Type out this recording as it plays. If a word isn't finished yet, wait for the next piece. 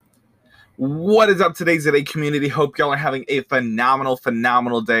What is up, Today's Today community? Hope y'all are having a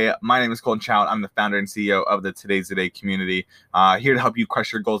phenomenal day. My name is Colton Chow. I'm the founder and CEO of the Today's Today community, here to help you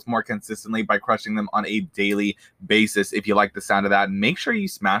crush your goals more consistently by crushing them on a daily basis. If you like the sound of that, make sure you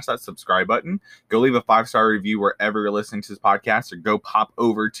smash that subscribe button. Go leave a 5-star review wherever you're listening to this podcast, or go pop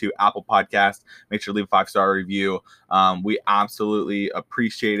over to Apple Podcast. Make sure to leave a 5-star review. We absolutely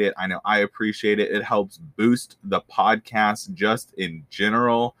appreciate it. I know I appreciate it. It helps boost the podcast just in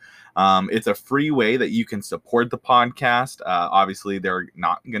general. It's a free way that you can support the podcast. Obviously, there are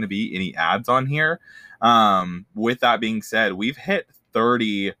not going to be any ads on here. With that being said, we've hit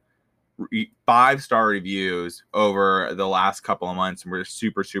 30 5-star reviews over the last couple of months, and we're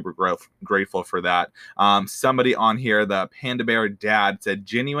super grateful for that. Somebody on here, the Panda Bear Dad, said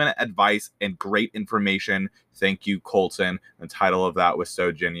genuine advice and great information. Thank you, Colton. The title of that was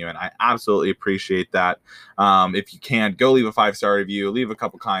so genuine. I absolutely appreciate that. If you can, go leave a 5-star review, leave a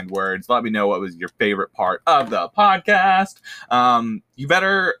couple kind words, let me know what was your favorite part of the podcast. You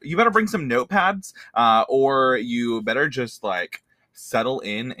better bring some notepads, or you better just settle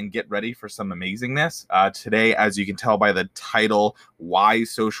in and get ready for some amazingness. Today, as you can tell by the title, why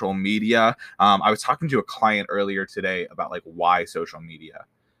social media? I was talking to a client earlier today about why social media.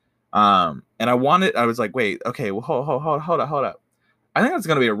 And I was like, wait, okay, well, hold up. I think that's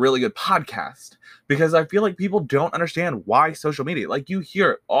going to be a really good podcast, because I feel like people don't understand why social media. You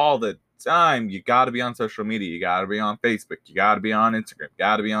hear it all the time. You got to be on social media. You got to be on Facebook. You got to be on Instagram.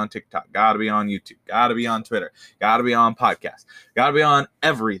 Got to be on TikTok. Got to be on YouTube. Got to be on Twitter. Got to be on podcasts. Got to be on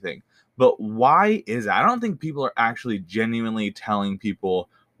everything. But why is that? I don't think people are actually genuinely telling people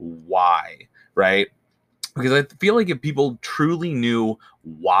why, right? Because I feel like if people truly knew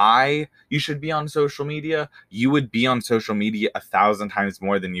why you should be on social media, you would be on social media 1,000 times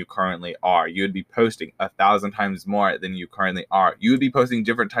more than you currently are. You would be posting 1,000 times more than you currently are. You would be posting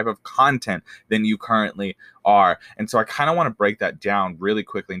different type of content than you currently are. And so I kind of want to break that down really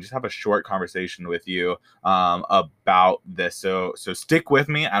quickly and just have a short conversation with you about this. So stick with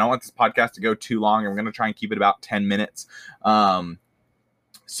me. I don't want this podcast to go too long. I'm going to try and keep it about 10 minutes.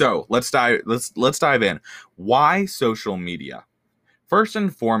 So let's dive in. Why social media? First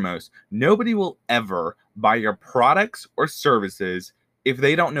and foremost, nobody will ever buy your products or services if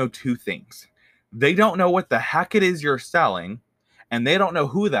they don't know two things. They don't know what the heck it is you're selling, and they don't know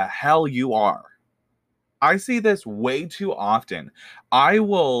who the hell you are. I see this way too often. I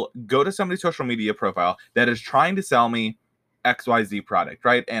will go to somebody's social media profile that is trying to sell me XYZ product,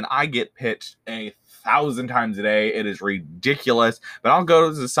 right? And I get pitched 1,000 times a day. It is ridiculous. But I'll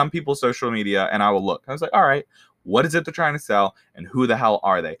go to some people's social media and I will look. I was like, all right, what is it they're trying to sell, and who the hell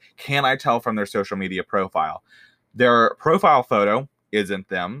are they? Can I tell from their social media profile? Their profile photo isn't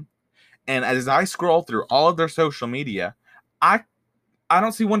them. And as I scroll through all of their social media, I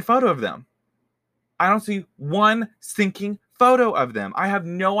don't see one photo of them. I don't see one sinking photo of them. I have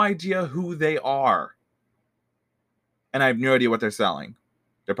no idea who they are. And I have no idea what they're selling.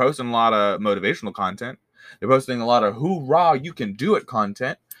 They're posting a lot of motivational content. They're posting a lot of hoorah, you can do it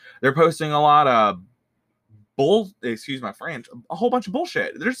content. They're posting a lot of excuse my French, a whole bunch of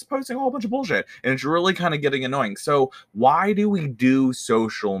bullshit. They're just posting a whole bunch of bullshit. And it's really kind of getting annoying. So why do we do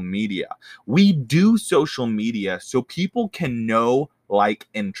social media? We do social media so people can know, like,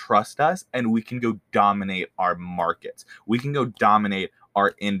 and trust us, and we can go dominate our markets. We can go dominate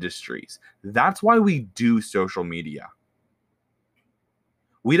our industries. That's why we do social media.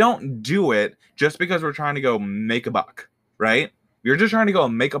 We don't do it just because we're trying to go make a buck, right? You're just trying to go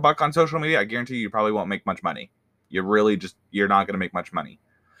make a buck on social media. I guarantee you probably won't make much money. You're not going to make much money.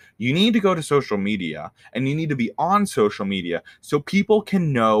 You need to go to social media, and you need to be on social media so people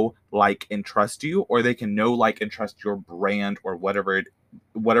can know, like, and trust you, or they can know, like, and trust your brand or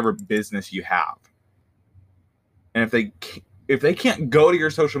whatever business you have. And if they can't go to your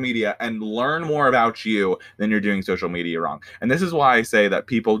social media and learn more about you, then you're doing social media wrong. And this is why I say that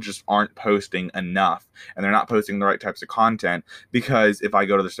people just aren't posting enough, and they're not posting the right types of content, because if I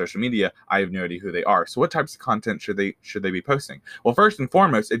go to their social media, I have no idea who they are. So what types of content should they be posting? Well, first and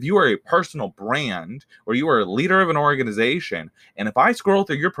foremost, if you are a personal brand or you are a leader of an organization, and if I scroll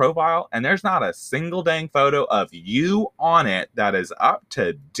through your profile and there's not a single dang photo of you on it that is up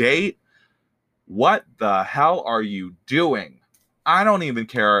to date, what the hell are you doing? I don't even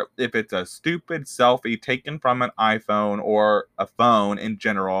care if it's a stupid selfie taken from an iPhone or a phone in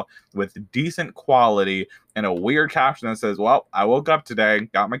general with decent quality and a weird caption that says, well, I woke up today,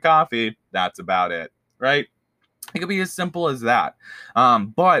 got my coffee. That's about it, right? It could be as simple as that.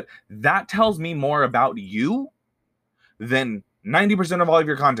 But that tells me more about you than 90% of all of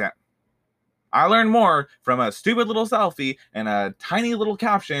your content. I learn more from a stupid little selfie and a tiny little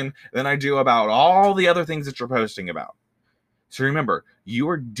caption than I do about all the other things that you're posting about. So remember, you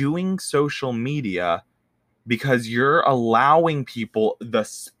are doing social media because you're allowing people the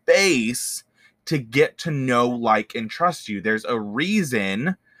space to get to know, like, and trust you. There's a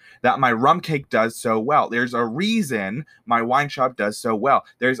reason that my rum cake does so well. There's a reason my wine shop does so well.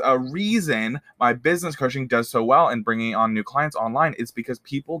 There's a reason my business coaching does so well and bringing on new clients online. It's because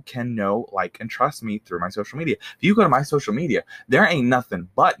people can know, like, and trust me through my social media. If you go to my social media, there ain't nothing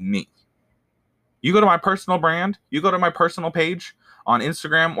but me. You go to my personal brand, you go to my personal page on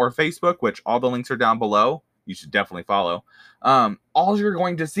Instagram or Facebook, which all the links are down below. You should definitely follow. All you're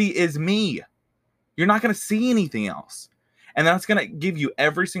going to see is me. You're not going to see anything else. And that's going to give you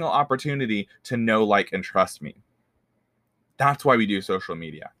every single opportunity to know, like, and trust me. That's why we do social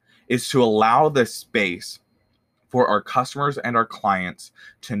media, is to allow the space for our customers and our clients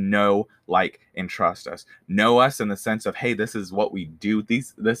to know, like, and trust us. Know us in the sense of, hey, this is what we do.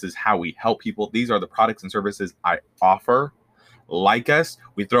 This is how we help people. These are the products and services I offer. Like us,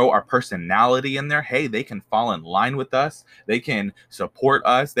 we throw our personality in there. Hey, they can fall in line with us. They can support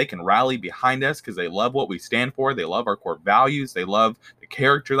us. They can rally behind us because they love what we stand for. They love our core values. They love the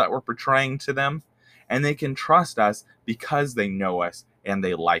character that we're portraying to them. And they can trust us because they know us and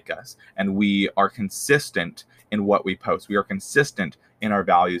they like us. And we are consistent in what we post. We are consistent in our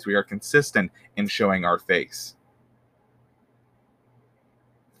values. We are consistent in showing our face.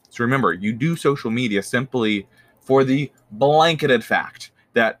 So remember, you do social media simply for the blanketed fact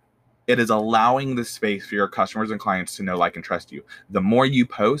that it is allowing the space for your customers and clients to know, like, and trust you. The more you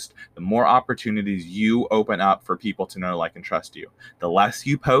post, the more opportunities you open up for people to know, like, and trust you. The less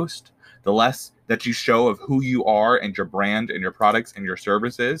you post, the less that you show of who you are and your brand and your products and your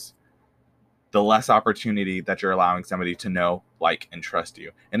services, the less opportunity that you're allowing somebody to know, like, and trust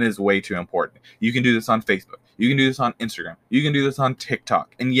you. And it is way too important. You can do this on Facebook. You can do this on Instagram. You can do this on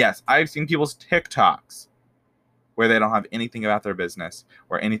TikTok. And yes, I've seen people's TikToks where they don't have anything about their business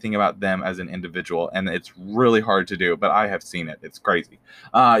or anything about them as an individual. And it's really hard to do, but I have seen it. It's crazy.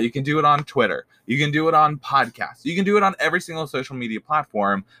 You can do it on Twitter. You can do it on podcasts. You can do it on every single social media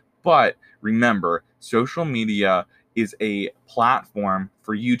platform. But remember, social media is a platform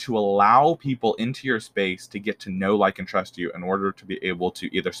for you to allow people into your space to get to know, like, and trust you in order to be able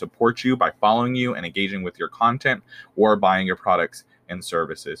to either support you by following you and engaging with your content, or buying your products and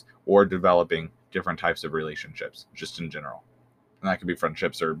services, or developing different types of relationships just in general. And that could be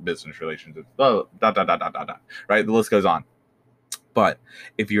friendships or business relationships, right? The list goes on. But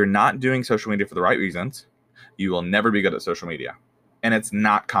if you're not doing social media for the right reasons, you will never be good at social media. And it's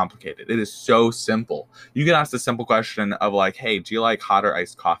not complicated. It is so simple. You can ask the simple question of, like, hey, do you like hot or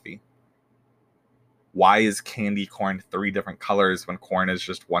iced coffee? Why is candy corn 3 different colors when corn is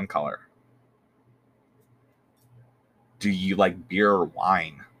just one color? Do you like beer or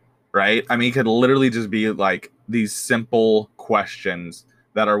wine? Right? I mean, it could literally just be like these simple questions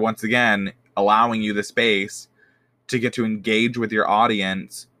that are, once again, allowing you the space to get to engage with your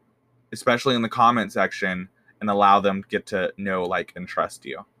audience, especially in the comment section, and allow them to get to know, like, and trust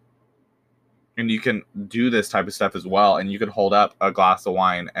you. And you can do this type of stuff as well. And you could hold up a glass of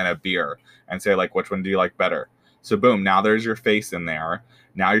wine and a beer and say, like, which one do you like better? So boom, now there's your face in there.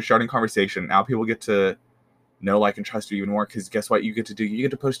 Now you're starting conversation. Now people get to know, like, and trust you even more, because guess what you get to do? You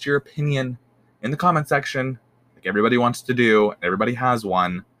get to post your opinion in the comment section, like everybody wants to do, and everybody has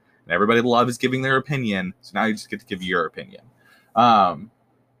one, and everybody loves giving their opinion. So now you just get to give your opinion.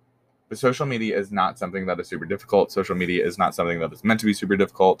 But social media is not something that is super difficult. Social media is not something that is meant to be super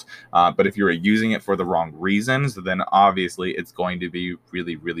difficult. But if you're using it for the wrong reasons, then obviously it's going to be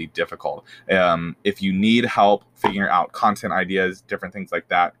really, really difficult. If you need help figuring out content ideas, different things like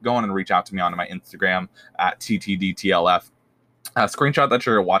that, go on and reach out to me on my Instagram at TTDTLF. Screenshot that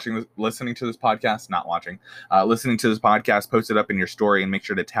you're listening to this podcast, listening to this podcast, post it up in your story and make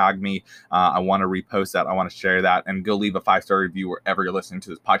sure to tag me. I want to repost that. I want to share that, and go leave a 5-star review wherever you're listening to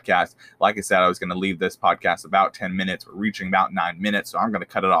this podcast. Like I said, I was going to leave this podcast about 10 minutes. We're reaching about 9 minutes, so I'm going to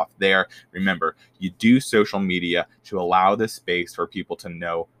cut it off there. Remember, you do social media to allow this space for people to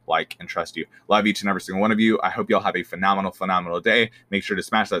know, like, and trust you. Love each and every single one of you. I hope y'all have a phenomenal day. Make sure to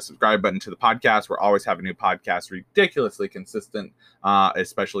smash that subscribe button to the podcast. We're always having new podcasts, ridiculously consistent,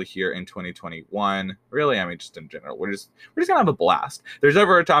 especially here in 2021. Really, I mean, just in general, we're just gonna have a blast. If there's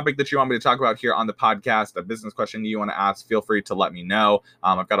ever a topic that you want me to talk about here on the podcast, a business question you want to ask, feel free to let me know.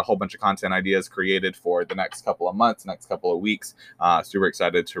 I've got a whole bunch of content ideas created for the next couple of months, next couple of weeks. Super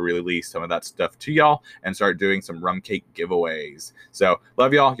excited to release some of that stuff to y'all and start doing some rum cake giveaways. So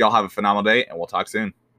love y'all. Y'all have a phenomenal day, and we'll talk soon.